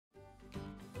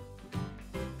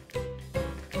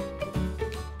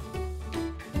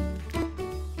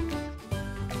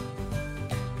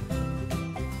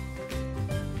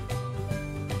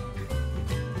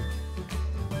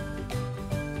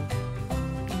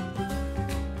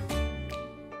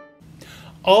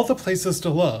All the Places to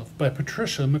Love by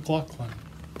Patricia McLaughlin.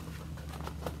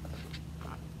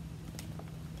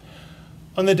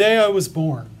 On the day I was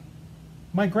born,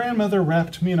 my grandmother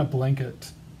wrapped me in a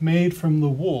blanket made from the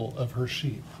wool of her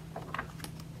sheep.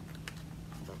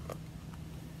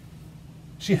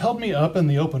 She held me up in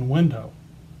the open window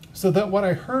so that what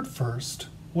I heard first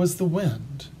was the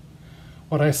wind.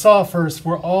 What I saw first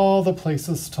were all the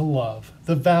places to love,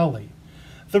 the valley,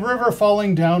 the river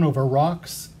falling down over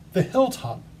rocks, the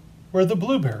hilltop where the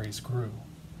blueberries grew.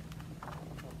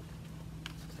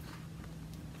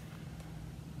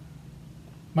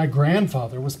 My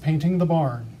grandfather was painting the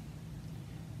barn,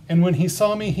 and when he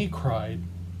saw me, he cried.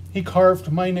 He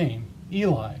carved my name,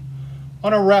 Eli,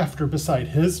 on a rafter beside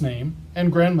his name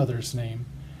and grandmother's name,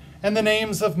 and the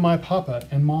names of my papa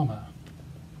and mama.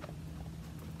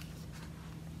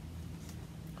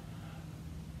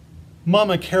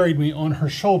 Mama carried me on her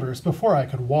shoulders before I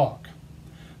could walk.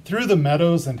 Through the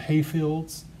meadows and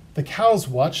hayfields, the cows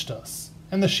watched us,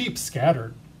 and the sheep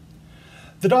scattered.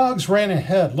 The dogs ran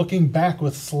ahead, looking back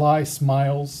with sly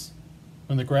smiles.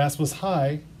 When the grass was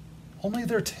high, only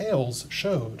their tails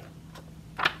showed.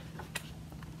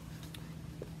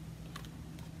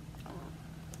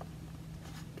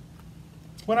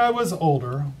 When I was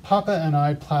older, Papa and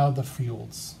I plowed the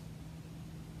fields.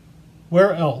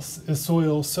 Where else is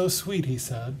soil so sweet, he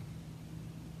said.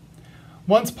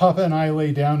 Once Papa and I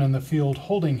lay down in the field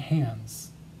holding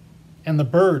hands, and the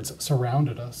birds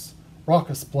surrounded us,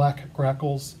 raucous black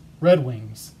grackles,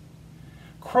 redwings,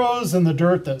 crows in the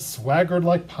dirt that swaggered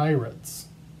like pirates.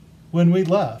 When we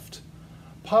left,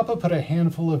 Papa put a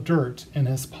handful of dirt in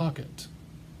his pocket.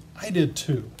 I did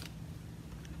too.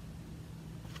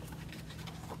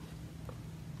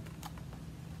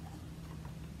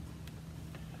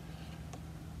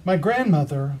 My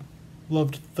grandmother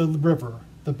loved the river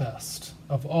the best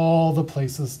of all the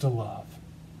places to love.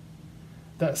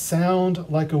 That sound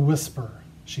like a whisper,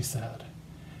 she said,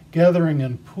 gathering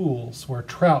in pools where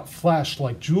trout flashed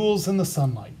like jewels in the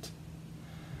sunlight.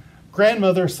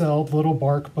 Grandmother sailed little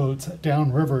bark boats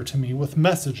downriver to me with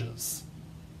messages.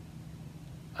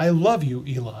 I love you,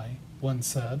 Eli, one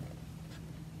said.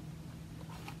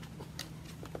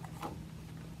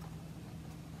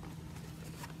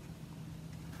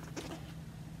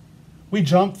 We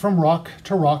jumped from rock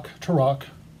to rock to rock,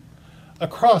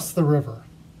 across the river,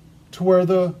 to where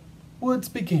the woods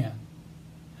began,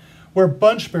 where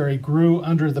bunchberry grew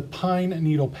under the pine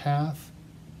needle path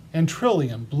and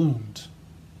trillium bloomed.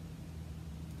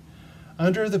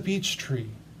 Under the beech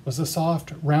tree was a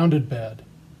soft, rounded bed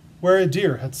where a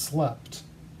deer had slept.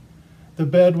 The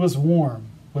bed was warm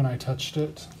when I touched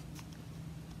it.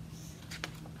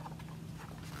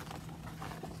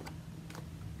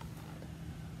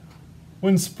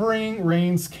 When spring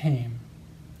rains came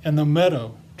and the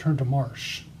meadow turned to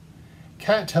marsh,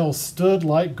 cattails stood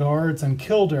like guards and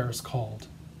kildares called.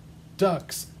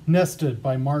 Ducks nested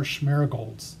by marsh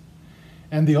marigolds,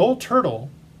 and the old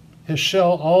turtle, his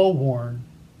shell all worn,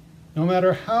 no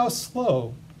matter how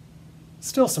slow,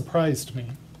 still surprised me.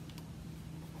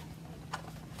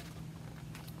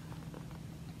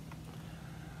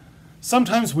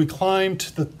 Sometimes we climbed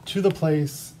to the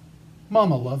place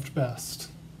Mama loved best,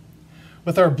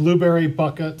 with our blueberry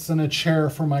buckets and a chair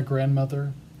for my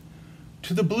grandmother,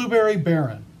 to the blueberry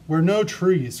barren where no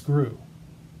trees grew,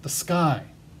 the sky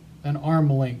an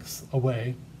arm lengths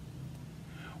away,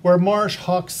 where marsh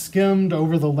hawks skimmed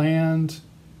over the land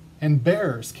and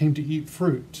bears came to eat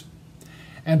fruit,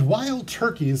 and wild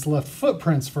turkeys left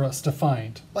footprints for us to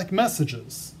find, like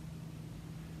messages.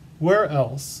 Where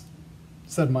else,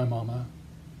 said my mama,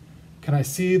 can I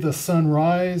see the sun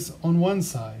rise on one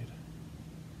side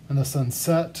and the sun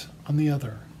set on the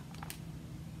other?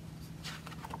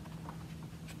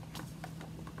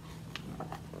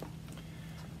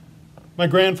 My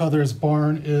grandfather's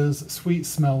barn is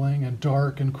sweet-smelling and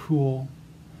dark and cool.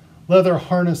 Leather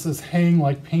harnesses hang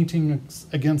like paintings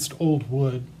against old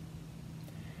wood,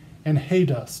 and hay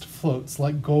dust floats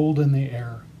like gold in the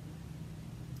air.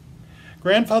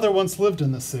 Grandfather once lived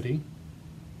in the city,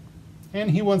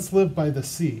 and he once lived by the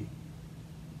sea.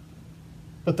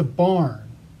 But the barn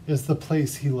is the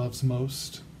place he loves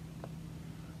most.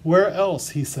 Where else,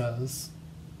 he says,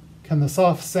 can the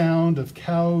soft sound of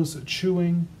cows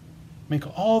chewing make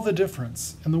all the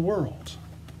difference in the world?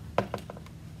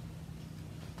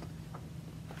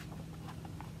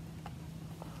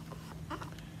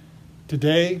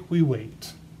 Today we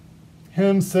wait,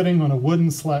 him sitting on a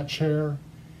wooden slat chair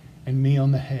and me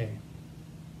on the hay.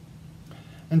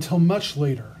 Until much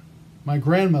later, my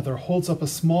grandmother holds up a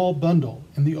small bundle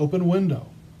in the open window.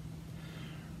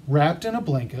 Wrapped in a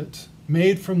blanket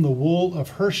made from the wool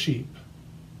of her sheep,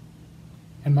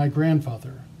 and my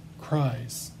grandfather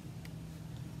cries.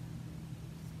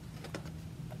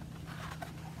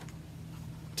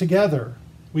 Together,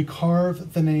 we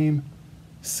carve the name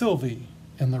Sylvie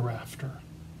in the rafter,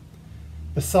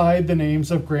 beside the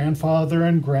names of grandfather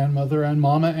and grandmother and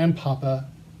mama and papa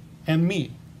and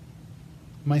me.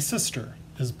 My sister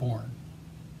is born.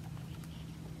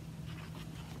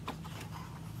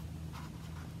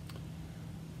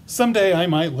 Someday I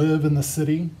might live in the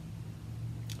city.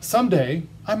 Someday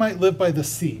I might live by the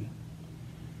sea.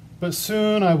 But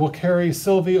soon I will carry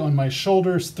Sylvie on my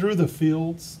shoulders through the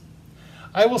fields.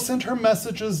 I will send her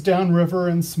messages downriver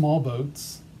in small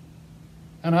boats,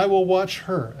 and I will watch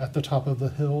her at the top of the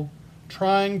hill,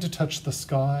 trying to touch the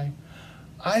sky.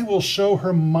 I will show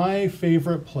her my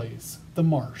favorite place, the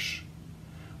marsh,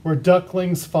 where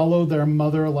ducklings follow their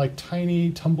mother like tiny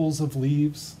tumbles of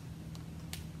leaves.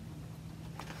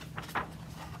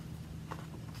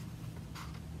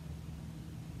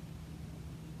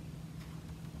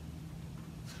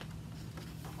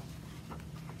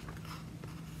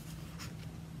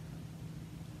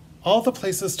 All the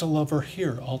places to love are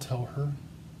here, I'll tell her.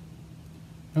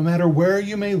 No matter where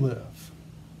you may live.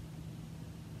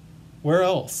 Where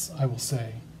else, I will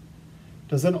say,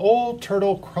 does an old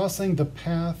turtle crossing the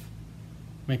path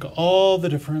make all the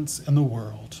difference in the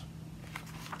world?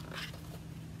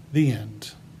 The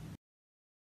end.